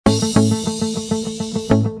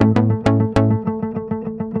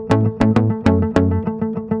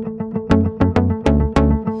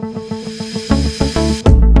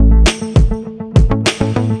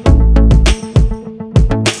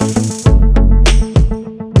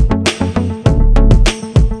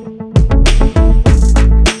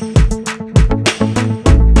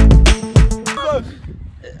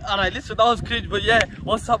So that was cringe, but yeah,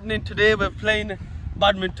 what's happening today? We're playing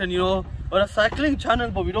badminton, you know. We're a cycling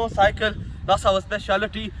channel, but we don't cycle. That's our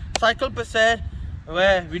speciality. Cycle Pe Sair,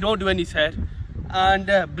 where we don't do any sair.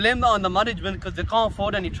 And blame that on the management because they can't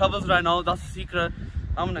afford any travels right now. That's the secret.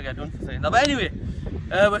 I'm gonna get done for saying that. But anyway,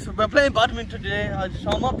 we're playing badminton today. I'm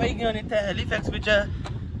playing in Halifax, which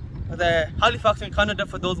the Halifax in Canada,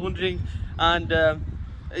 for those wondering. And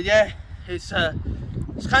yeah, it's kind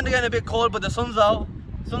of getting a bit cold, but the sun's out.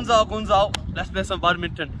 Sun's out, guns out. Let's play some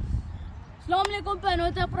badminton. अस्सलामुअलैकुम पहनों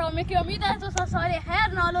ते promise की उम्मीद है तो सारे खैर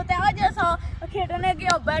नाल होते आज ऐसा खेलने के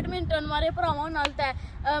बैडमिंटन हमारे भरावां नाल ते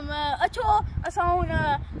अच्छो असा हुन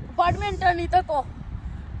बैडमिंटन ही तको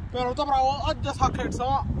pero तो भरावो आज ऐसा खेलसा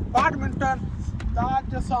बैडमिंटन ता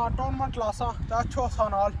जैसा टूर्नामेंट लासा ता अच्छो सा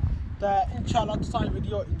नाल ते इंशाल्लाह तुसां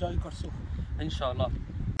वीडियो एंजॉय करसो इंशाल्लाह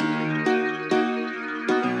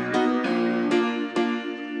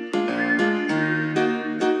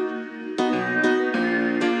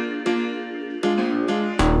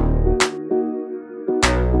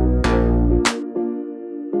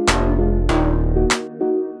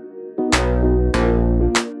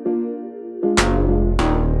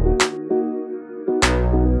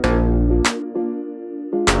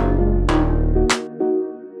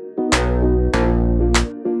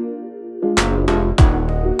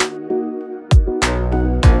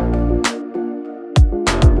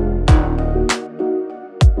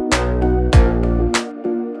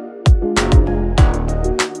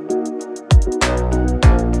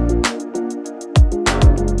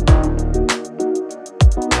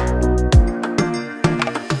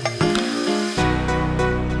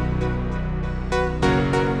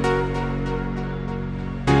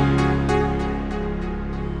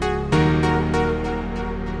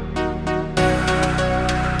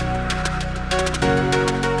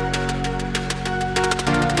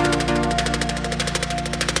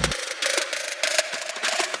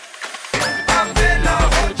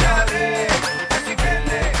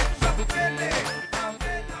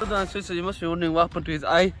So you must be wondering what happened to his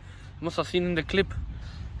eye. You must have seen in the clip.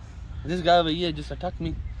 This guy over here just attacked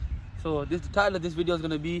me. So the title of this video is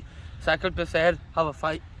gonna be Cycle Pe Sair, have a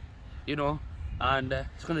fight, you know, and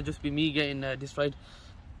it's gonna just be me getting destroyed.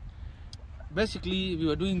 Basically, we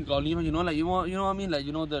were doing golima, you know, like you know what I mean, like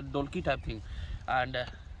you know the dolki type thing, and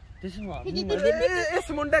this is what.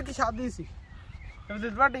 इस मुंडे की शादी सी. It was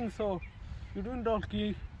his wedding, so you're doing dolki.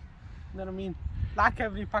 You know what I mean? Like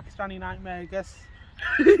every Pakistani nightmare, I guess.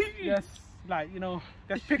 Yes, like you know,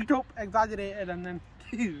 gets picked up, exaggerated, and then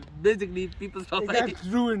basically people start it gets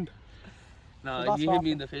ruined. No, so he hit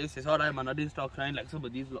me in the face. It's alright, man. I didn't start crying like some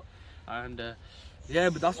of these lot. And yeah,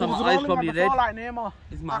 but that's why my eyes probably red. Like Neymar.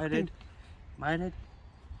 Is my head red? My head?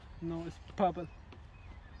 No, it's purple.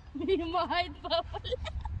 my head purple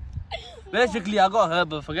Basically, I got her,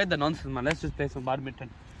 but forget the nonsense, man. Let's just play some badminton.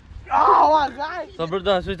 Oh, my God! So,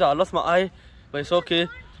 brother, I lost my eye, but it's okay.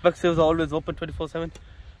 Spectacles are always open 24/7.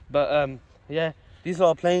 But yeah, these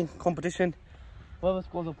are playing competition. Whoever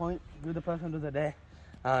scores a point, give the person to the day.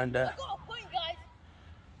 And I got a point, guys.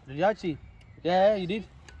 Did you actually? Yeah, you did.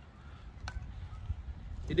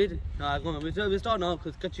 You did. No, go on. We start now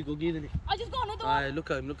because Kachi go give it. I just got another one. Alright, look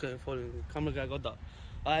at him falling. Camera guy got that.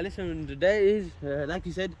 Alright, listen. Today is like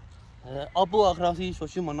he said, Abu Akrasi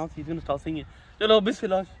Shoshi Manaf. He's gonna start singing. Hello,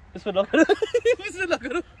 Bismillah. Bismillah.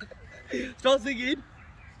 Bismillah. Start singing.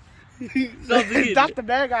 That's the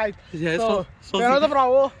day, guys. Yeah, so pero the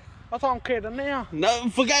bravo. That's on kid, no,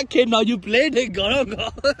 forget kid now. You played it. Go.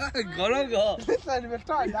 Listen, we'll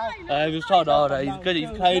start now. We'll start now. Right? He's good.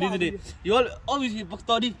 He's tired, isn't it? You all obviously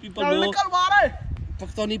Pakistani people know.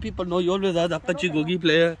 Pakistani people know you always are the Kachi Gogi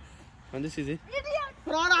player. And this is it.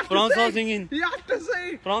 France are singing. You have to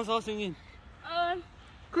sing. France are singing.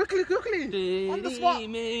 Quickly. On the spot.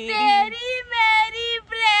 Teri meri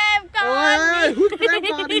prem kahani. Who's prem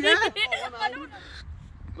kahani?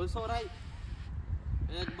 It's alright.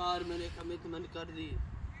 एक बार मैंने commitment कर दी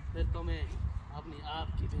फिर तो मैं अपनी आप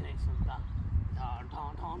की भी नहीं सुनता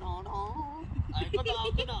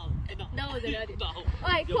That was it.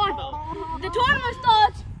 Alright, come on. The tournament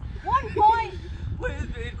starts. 1 point. Wait,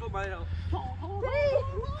 इनको मारो. 3.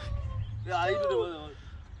 Yeah, I do the 1.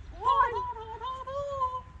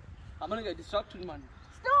 I'm gonna get distracted, man.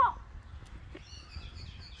 Stop.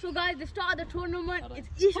 So guys, the start of the tournament. It's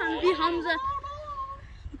Ishan v Hamza.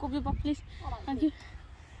 Go give up, please. Thank you.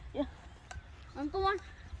 Yeah. And come on.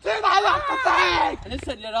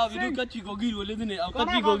 Listen, yeah, we do Kachi Gogi, isn't it?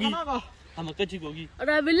 Kachi Gogi. I'm a Kachi Gogi.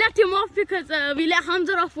 Alright, we let him off because we let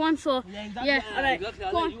Hamza off once, so yeah, exactly. Yeah, alright. Exactly,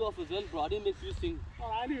 I'll let you off as well, bro. I didn't make you sing.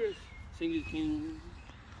 Anyways. Sing.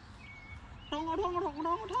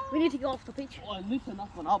 We need to go off the pitch. Oh, listen,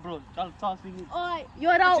 that's one out, bro. Start singing. Alright,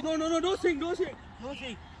 you're out. No, don't sing.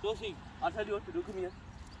 I'll tell you what to do.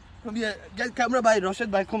 Come here. Get camera by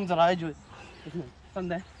Rashid by comes around.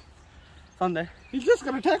 Stand there. He's just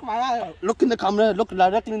gonna take my eye out. Look in the camera. Look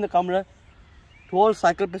directly in the camera. To all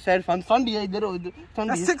Cycle Pe Sair fans.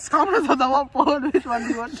 There's 6 cameras on the one pole. Which one do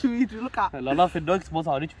you want me to look at? Lala, if it does, expose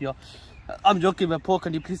how rich we are. I'm joking, but Paul,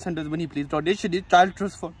 can you please send us money, please? Donation is child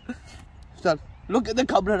trust fund. Look at the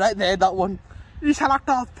camera right there, that one. You shall act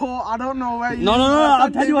off, Paul. I don't know where you. No. I'll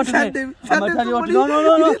tell you what to say. I'm gonna tell you what to do.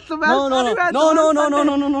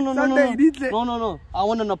 No. I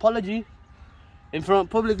want an apology in front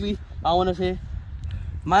publicly. I want to say,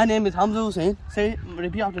 my name is Hamza Hussain.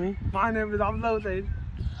 Repeat after me. My name is Hamza Hussain.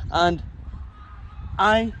 And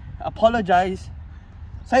I apologize.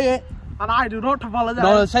 Say it. And I do not apologize.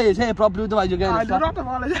 No, say it properly, otherwise you get a slap. I do not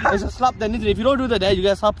apologize. It's a slap then, isn't it? If you don't do that there, you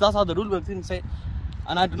get a slap. That's how the rule works, isn't it? Say it.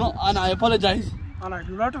 And I apologize. And I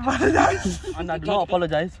do not apologize. And I do not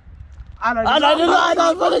apologize. And I do not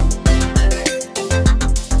apologize.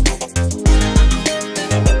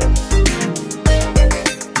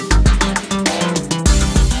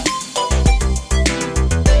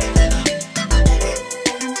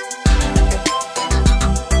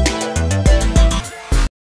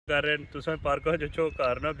 कर रहे हैं तुसें park जो चो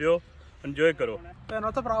घर ना बियो enjoy करो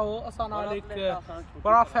तो तो ब्रावो असा नाल एक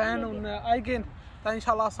बड़ा फैन उन आई गेन ता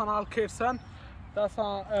इंशाल्लाह असा नाल खेडसन ता असा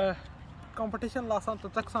कंपटीशन लासन तो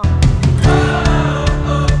तक सा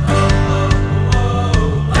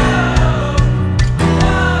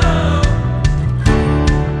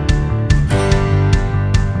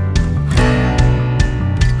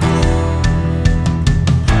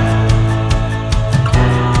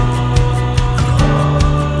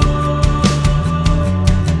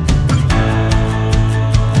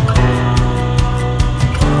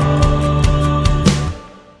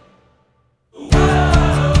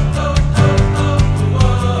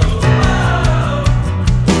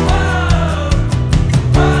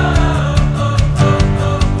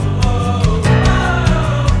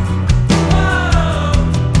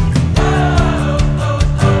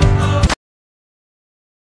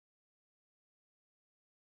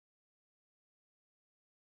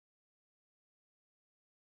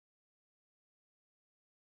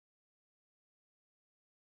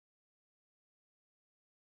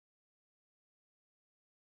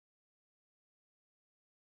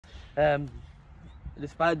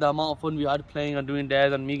Despite the amount of fun we had playing and doing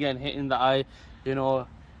dares and me getting hit in the eye, you know,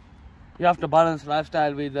 you have to balance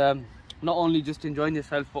lifestyle with not only just enjoying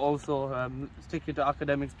yourself but also sticking to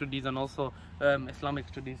academic studies and also Islamic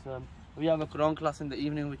studies. We have a Quran class in the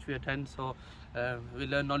evening which we attend, so we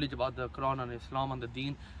learn knowledge about the Quran and Islam and the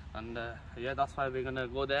Deen, and yeah, that's why we're gonna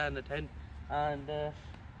go there and attend. And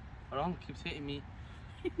Ron keeps hitting me,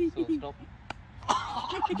 so stop.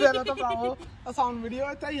 तेरा तो Bravo आसान video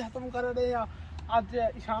है ताई खत्म कर रहे हैं आज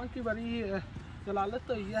ईशान की बड़ी जलालत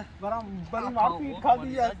हुई है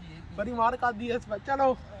बड़ी मार खा दी है इस पर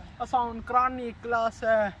चलो आसान कुरान की क्लास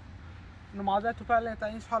है नमाज तो पहले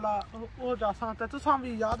ताई इंशाल्लाह हो जासा ते तुसां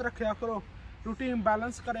भी याद रखया करो रूटीन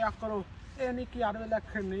बैलेंस करया करो ए नहीं कि हर वेले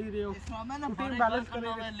खेल नहीं रहे हो रूटीन बैलेंस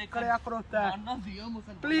करया करो ते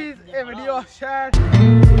प्लीज ए वीडियो शेयर